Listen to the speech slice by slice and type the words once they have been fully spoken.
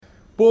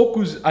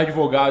poucos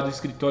advogados,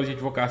 escritórios de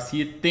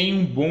advocacia têm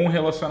um bom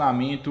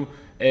relacionamento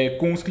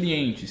com os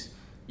clientes.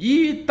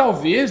 E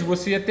talvez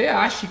você até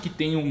ache que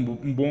tem um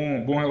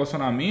bom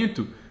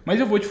relacionamento, mas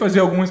eu vou te fazer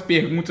algumas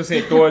perguntas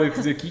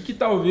retóricas aqui que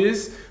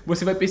talvez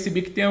você vai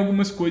perceber que tem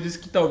algumas coisas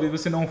que talvez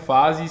você não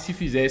faz e se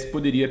fizesse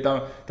poderia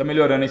estar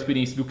melhorando a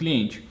experiência do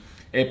cliente.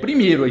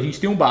 Primeiro, a gente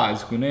tem um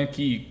básico, né,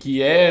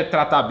 que é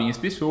tratar bem as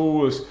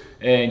pessoas.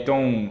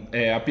 Então,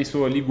 a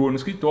pessoa ligou no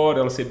escritório,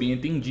 ela ser bem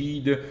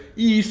atendida.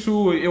 E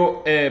isso,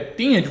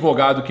 tem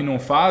advogado que não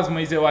faz,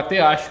 mas eu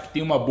até acho que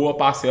tem uma boa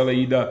parcela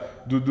aí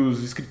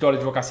dos escritórios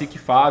de advocacia que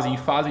fazem e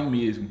fazem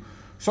mesmo.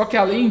 Só que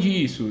além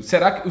disso,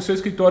 será que o seu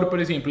escritório, por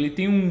exemplo, ele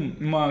tem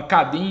uma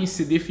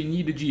cadência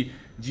definida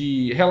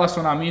de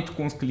relacionamento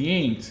com os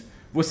clientes?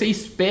 Você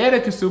espera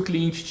que o seu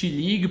cliente te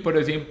ligue, por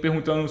exemplo,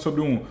 perguntando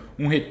sobre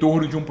um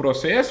retorno de um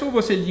processo, ou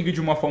você liga de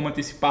uma forma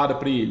antecipada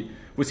para ele?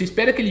 Você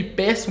espera que ele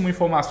peça uma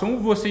informação ou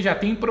você já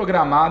tem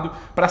programado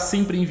para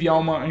sempre enviar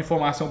uma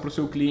informação para o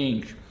seu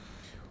cliente?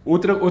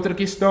 Outra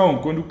questão,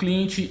 quando o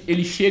cliente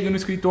ele chega no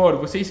escritório,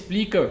 você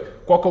explica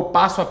qual que é o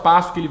passo a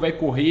passo que ele vai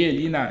correr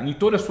ali em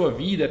toda a sua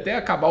vida até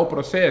acabar o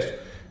processo?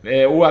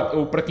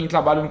 Ou para quem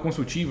trabalha no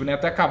consultivo, né,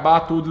 até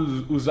acabar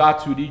todos os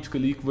atos jurídicos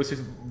ali que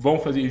vocês vão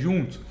fazer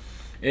juntos?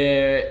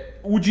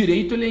 O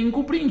direito ele é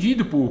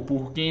incompreendido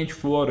por quem é de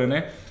fora,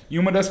 né? E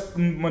uma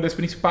das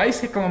principais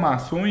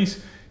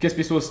reclamações que as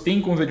pessoas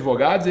têm com os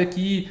advogados é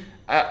que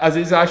às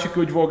vezes acha que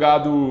o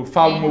advogado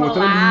fala uma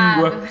outra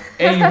língua,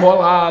 é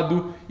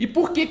enrolado. E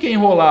por que é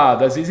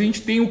enrolado? Às vezes a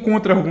gente tem um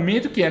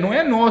contra-argumento que não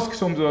é nós que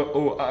somos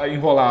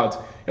enrolados,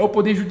 é o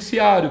Poder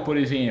Judiciário, por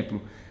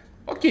exemplo.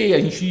 Ok, a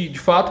gente, de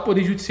fato, o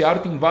Poder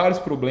Judiciário tem vários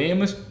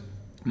problemas,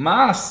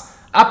 mas,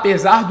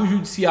 apesar do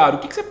Judiciário,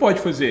 o que você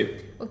pode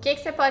fazer? O que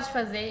você pode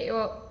fazer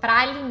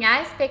para alinhar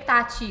a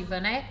expectativa,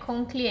 né,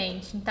 com o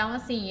cliente? Então,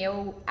 assim,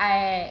 eu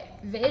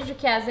vejo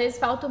que às vezes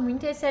falta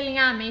muito esse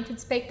alinhamento de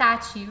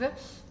expectativa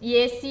e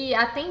esse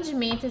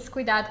atendimento, esse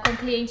cuidado com o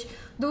cliente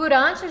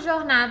durante a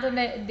jornada,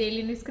 né,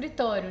 dele no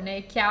escritório,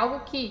 né? Que é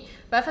algo que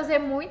vai fazer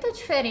muita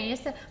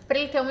diferença para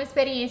ele ter uma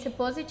experiência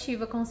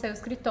positiva com o seu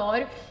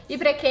escritório e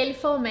para que ele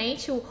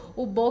fomente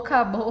o boca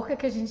a boca,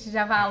 que a gente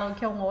já falou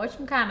que é um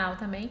ótimo canal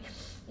também.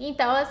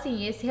 Então,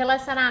 assim, esse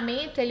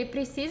relacionamento, ele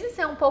precisa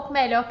ser um pouco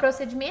melhor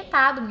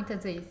procedimentado,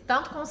 muitas vezes.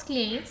 Tanto com os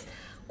clientes,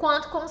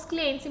 quanto com os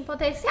clientes em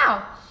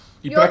potencial.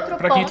 E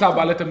para quem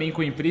trabalha também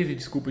com a empresa,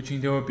 desculpa te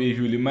interromper,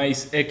 Júlia,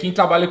 mas quem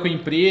trabalha com a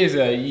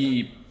empresa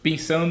e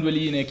pensando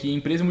ali, né, que a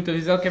empresa muitas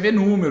vezes ela quer ver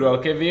número, ela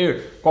quer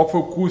ver qual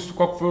foi o custo,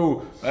 qual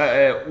foi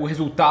o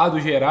resultado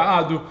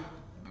gerado.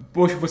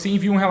 Poxa, você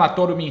envia um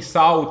relatório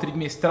mensal,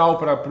 trimestral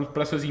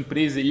para suas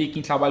empresas ali,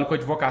 quem trabalha com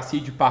advocacia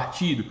de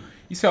partido.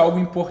 Isso é algo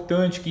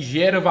importante que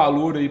gera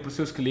valor aí para os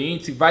seus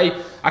clientes e vai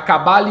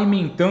acabar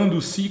alimentando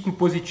o ciclo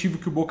positivo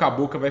que o boca a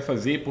boca vai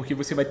fazer, porque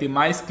você vai ter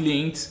mais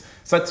clientes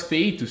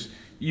satisfeitos.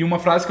 E uma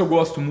frase que eu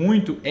gosto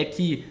muito é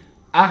que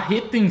a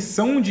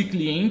retenção de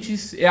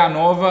clientes é a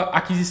nova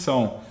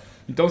aquisição.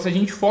 Então, se a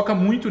gente foca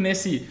muito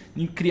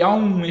em criar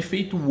um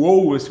efeito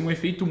wow, assim, um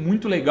efeito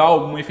muito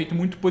legal, um efeito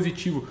muito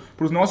positivo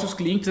para os nossos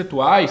clientes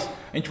atuais,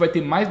 a gente vai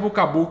ter mais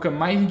boca a boca,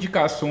 mais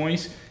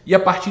indicações e a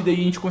partir daí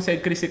a gente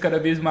consegue crescer cada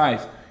vez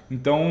mais.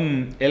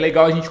 Então, é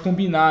legal a gente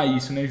combinar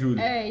isso, né,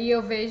 Júlia? E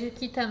eu vejo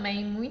que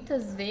também,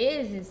 muitas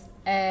vezes,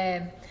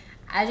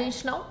 a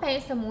gente não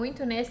pensa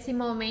muito nesse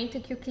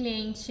momento que o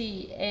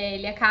cliente,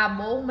 ele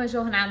acabou uma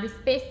jornada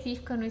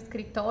específica no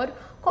escritório,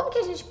 como que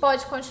a gente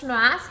pode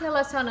continuar se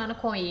relacionando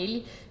com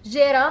ele,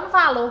 gerando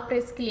valor para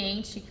esse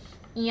cliente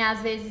em,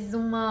 às vezes,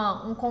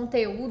 um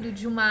conteúdo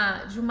de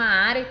uma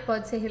área que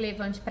pode ser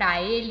relevante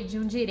para ele, de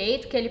um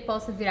direito que ele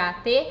possa vir a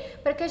ter,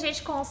 para que a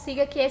gente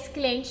consiga que esse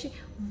cliente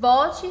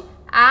volte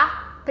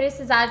a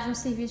precisar de um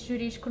serviço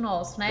jurídico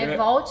nosso, né?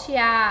 Volte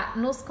a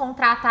nos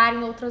contratar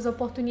em outras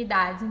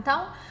oportunidades.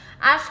 Então,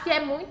 acho que é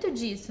muito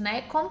disso,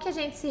 né? Como que a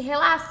gente se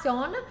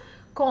relaciona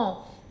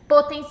com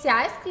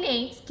potenciais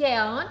clientes, que é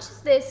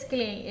antes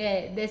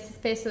dessas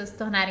pessoas se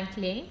tornarem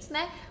clientes,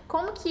 né?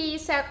 Como que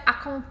isso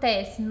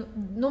acontece?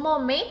 No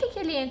momento em que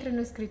ele entra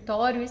no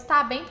escritório,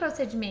 está bem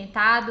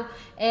procedimentado,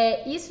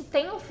 isso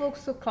tem um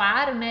fluxo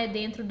claro, né,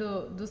 dentro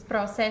dos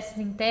processos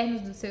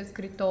internos do seu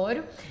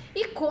escritório,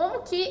 e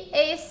como que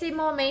esse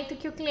momento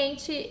que o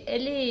cliente,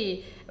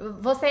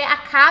 você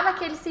acaba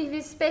aquele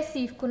serviço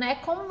específico, né?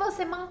 Como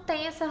você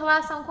mantém essa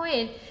relação com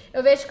ele?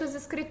 Eu vejo que os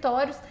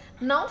escritórios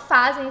não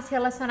fazem esse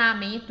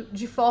relacionamento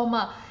de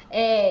forma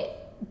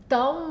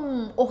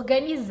tão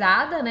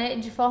organizada, né,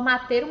 de forma a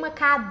ter uma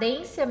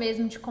cadência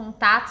mesmo de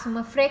contatos,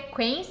 uma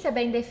frequência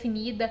bem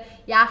definida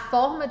e a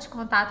forma de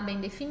contato bem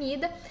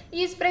definida,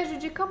 e isso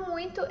prejudica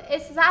muito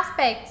esses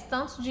aspectos,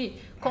 tanto de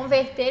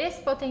converter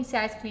esses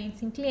potenciais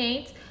clientes em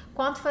clientes,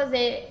 quanto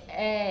fazer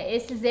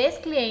esses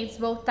ex-clientes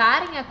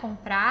voltarem a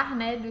comprar,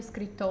 né, do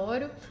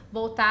escritório,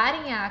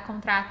 voltarem a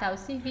contratar o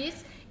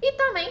serviço, e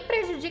também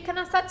prejudica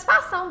na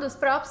satisfação dos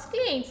próprios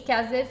clientes, que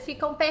às vezes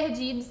ficam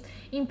perdidos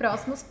em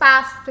próximos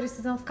passos,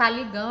 precisam ficar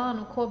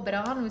ligando,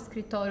 cobrando o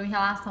escritório em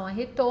relação a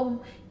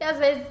retorno, e às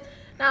vezes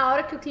na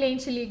hora que o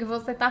cliente liga,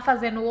 você tá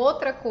fazendo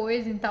outra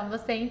coisa, então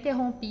você é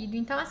interrompido.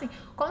 Então, assim,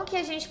 como que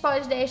a gente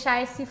pode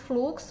deixar esse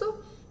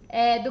fluxo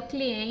do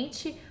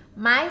cliente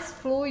mais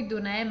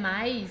fluido, né?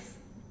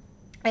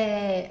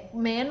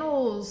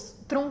 Menos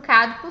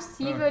truncado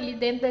possível ali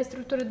dentro da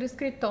estrutura do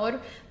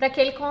escritório, para que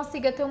ele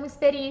consiga ter uma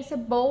experiência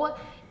boa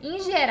em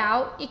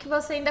geral e que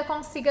você ainda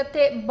consiga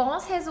ter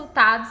bons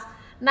resultados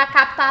na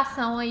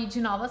captação aí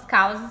de novas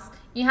causas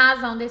em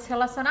razão desse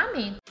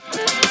relacionamento.